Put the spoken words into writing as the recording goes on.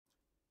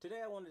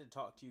Today I wanted to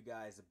talk to you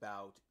guys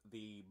about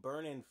the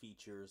burn-in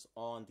features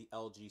on the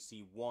LG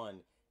C1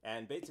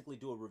 and basically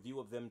do a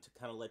review of them to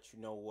kind of let you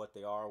know what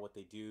they are, what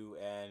they do,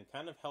 and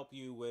kind of help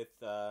you with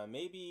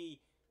maybe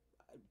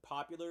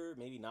popular,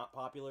 maybe not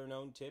popular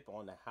known tip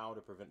on how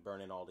to prevent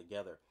burn-in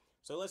altogether.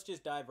 So let's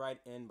just dive right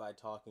in by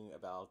talking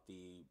about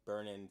the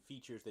burn-in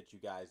features that you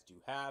guys do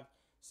have.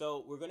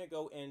 So we're going to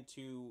go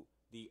into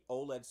the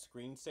OLED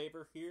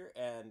screensaver here,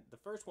 and the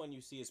first one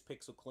you see is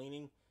pixel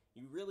cleaning.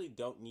 You really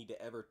don't need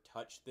to ever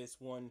touch this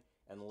one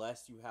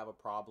unless you have a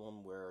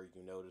problem where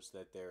you notice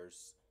that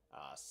there's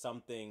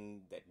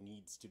something that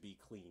needs to be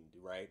cleaned,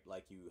 right?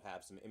 Like you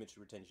have some image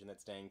retention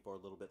that's staying for a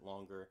little bit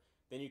longer.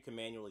 Then you can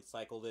manually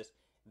cycle this.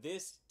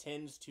 This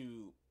tends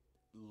to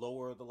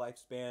lower the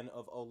lifespan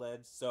of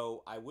OLEDs,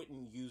 so I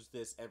wouldn't use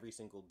this every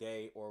single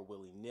day or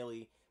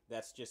willy-nilly.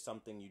 That's just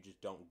something you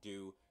just don't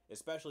do,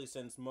 especially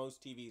since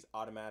most TVs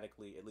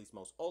automatically, at least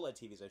most OLED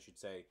TVs I should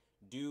say,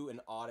 do an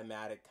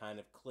automatic kind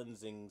of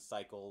cleansing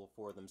cycle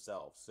for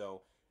themselves.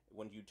 So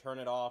when you turn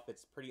it off,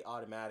 it's pretty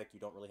automatic. You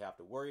don't really have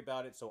to worry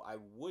about it, so I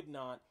would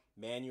not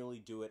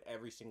manually do it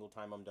every single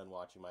time I'm done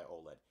watching my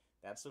OLED.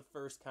 That's the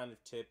first kind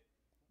of tip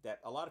that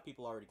a lot of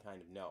people already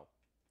kind of know.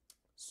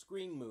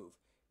 Screen move.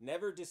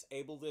 Never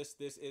disable this.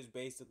 This is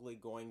basically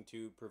going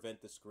to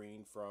prevent the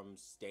screen from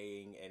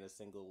staying in a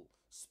single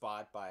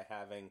spot by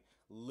having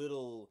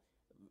little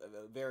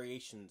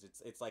variations.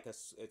 It's like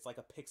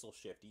a pixel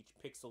shift. Each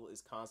pixel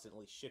is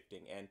constantly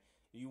shifting, and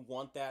you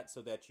want that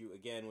so that you,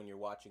 again, when you're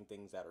watching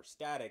things that are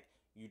static,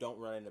 you don't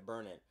run into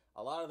burn-in.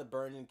 A lot of the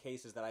burn-in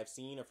cases that I've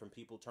seen are from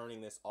people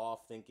turning this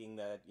off thinking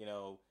that,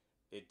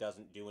 it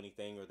doesn't do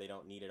anything or they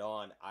don't need it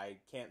on. I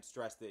can't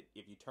stress that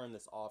if you turn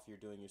this off, you're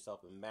doing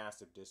yourself a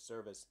massive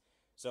disservice.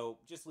 So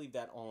just leave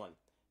that on.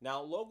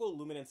 Now, logo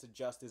luminance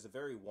adjust is a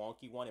very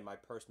wonky one in my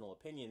personal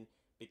opinion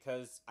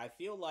because I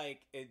feel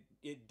like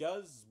it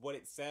does what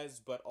it says,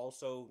 but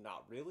also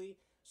not really.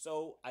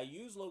 So I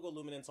use logo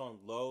luminance on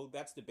low.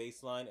 That's the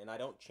baseline, and I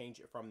don't change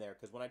it from there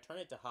because when I turn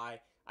it to high,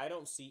 I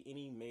don't see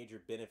any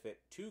major benefit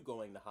to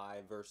going to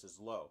high versus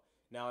low.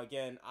 Now,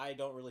 again, I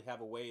don't really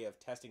have a way of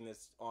testing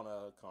this on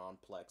a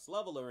complex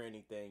level or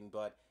anything,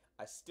 but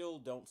I still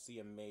don't see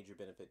a major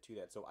benefit to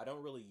that. So I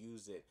don't really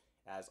use it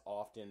as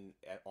often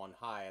on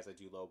high as I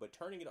do low, but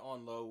turning it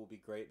on low will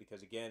be great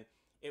because, again,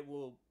 it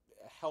will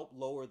help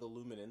lower the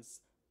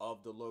luminance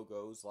of the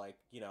logos, like,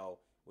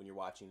 when you're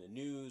watching the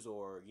news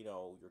or,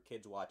 your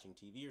kids watching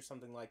TV or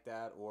something like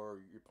that, or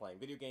you're playing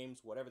video games,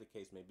 whatever the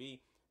case may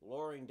be,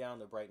 lowering down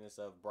the brightness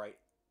of bright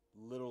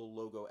little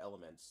logo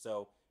elements.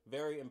 So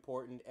very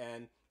important,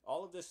 and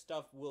all of this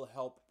stuff will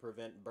help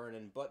prevent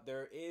burn-in, but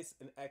there is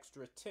an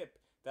extra tip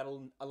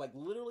that'll, like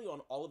literally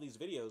on all of these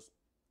videos,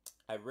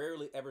 I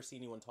rarely ever see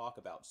anyone talk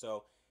about.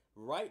 So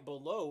right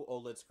below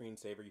OLED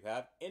screensaver, you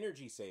have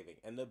energy saving,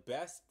 and the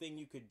best thing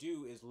you could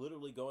do is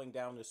literally going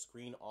down to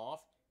screen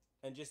off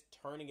and just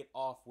turning it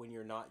off when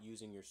you're not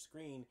using your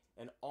screen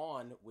and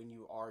on when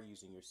you are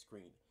using your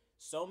screen.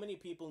 So many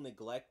people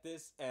neglect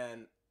this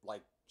and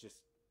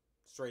just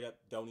straight up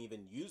don't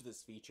even use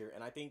this feature,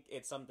 and I think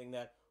it's something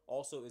that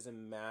also is a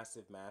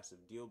massive, massive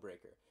deal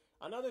breaker.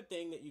 Another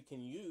thing that you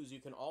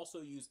can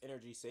also use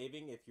energy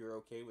saving if you're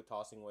okay with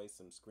tossing away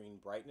some screen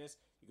brightness.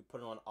 You can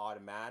put it on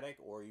automatic,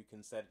 or you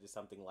can set it to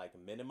something like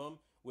minimum,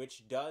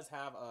 which does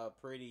have a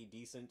pretty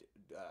decent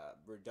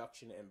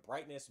reduction in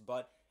brightness,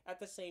 but at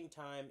the same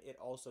time, it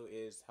also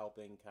is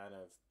helping kind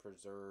of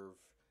preserve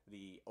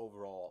the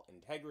overall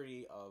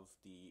integrity of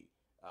the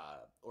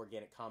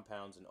organic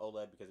compounds in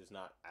OLED because it's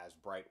not as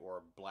bright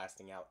or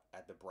blasting out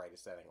at the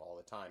brightest setting all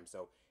the time.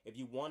 So if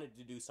you wanted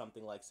to do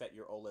something like set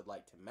your OLED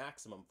light to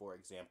maximum, for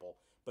example,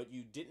 but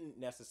you didn't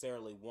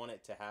necessarily want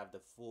it to have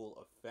the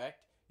full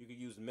effect, you could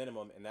use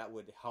minimum, and that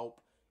would help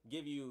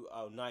give you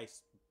a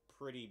nice,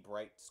 pretty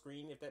bright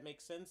screen, if that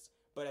makes sense.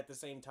 But at the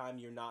same time,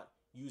 you're not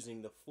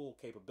using the full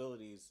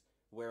capabilities,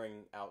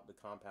 wearing out the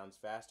compounds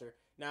faster.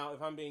 Now,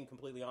 if I'm being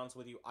completely honest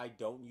with you, I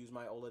don't use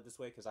my OLED this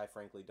way because I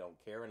frankly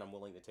don't care and I'm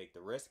willing to take the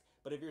risk.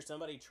 But if you're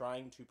somebody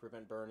trying to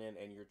prevent burn-in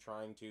and you're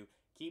trying to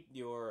keep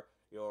your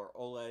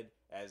OLED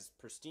as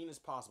pristine as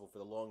possible for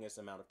the longest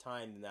amount of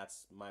time, then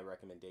that's my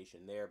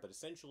recommendation there. But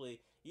essentially,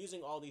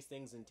 using all these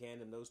things in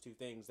tandem, those two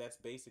things, that's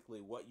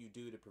basically what you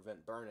do to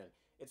prevent burn-in.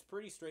 It's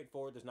pretty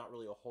straightforward. There's not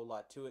really a whole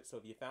lot to it. So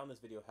if you found this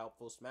video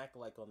helpful, smack a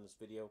like on this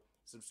video,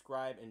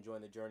 subscribe, and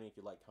join the journey if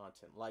you like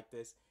content like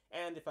this.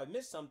 And if I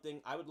missed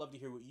something, I would love to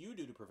hear what you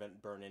do to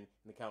prevent burn-in in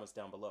the comments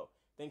down below.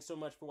 Thanks so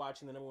much for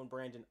watching the #1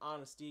 brand in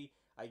honesty.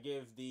 I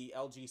give the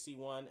LG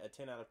C1 a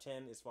 10 out of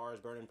 10 as far as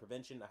burn-in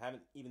prevention. I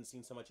haven't even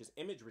seen so much as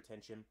image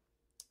retention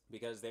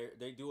because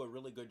they do a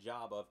really good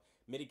job of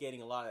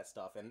mitigating a lot of that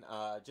stuff. And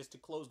just to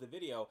close the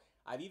video,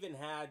 I've even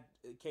had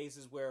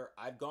cases where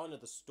I've gone to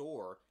the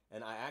store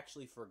and I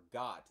actually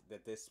forgot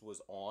that this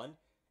was on,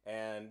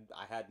 and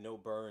I had no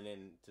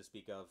burn-in to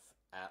speak of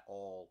at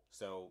all.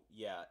 So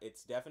yeah,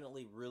 it's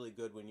definitely really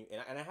good when you,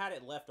 and I had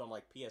it left on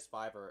like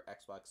PS5 or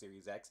Xbox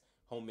Series X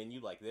home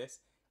menu like this.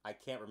 I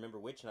can't remember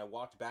which, and I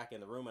walked back in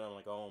the room and I'm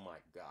like, oh my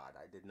god,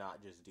 I did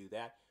not just do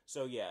that.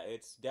 So yeah,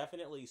 it's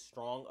definitely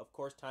strong. Of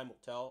course, time will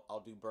tell. I'll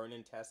do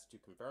burn-in tests to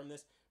confirm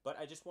this, but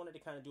I just wanted to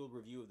kind of do a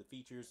review of the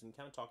features and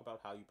kind of talk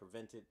about how you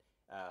prevent it,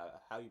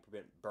 how you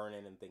prevent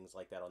burn-in and things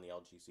like that on the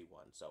LG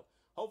C1. So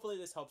hopefully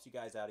this helps you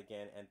guys out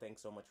again, and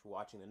thanks so much for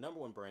watching the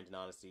 #1 brand in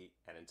honesty,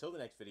 and until the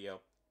next video,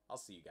 I'll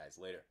see you guys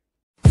later.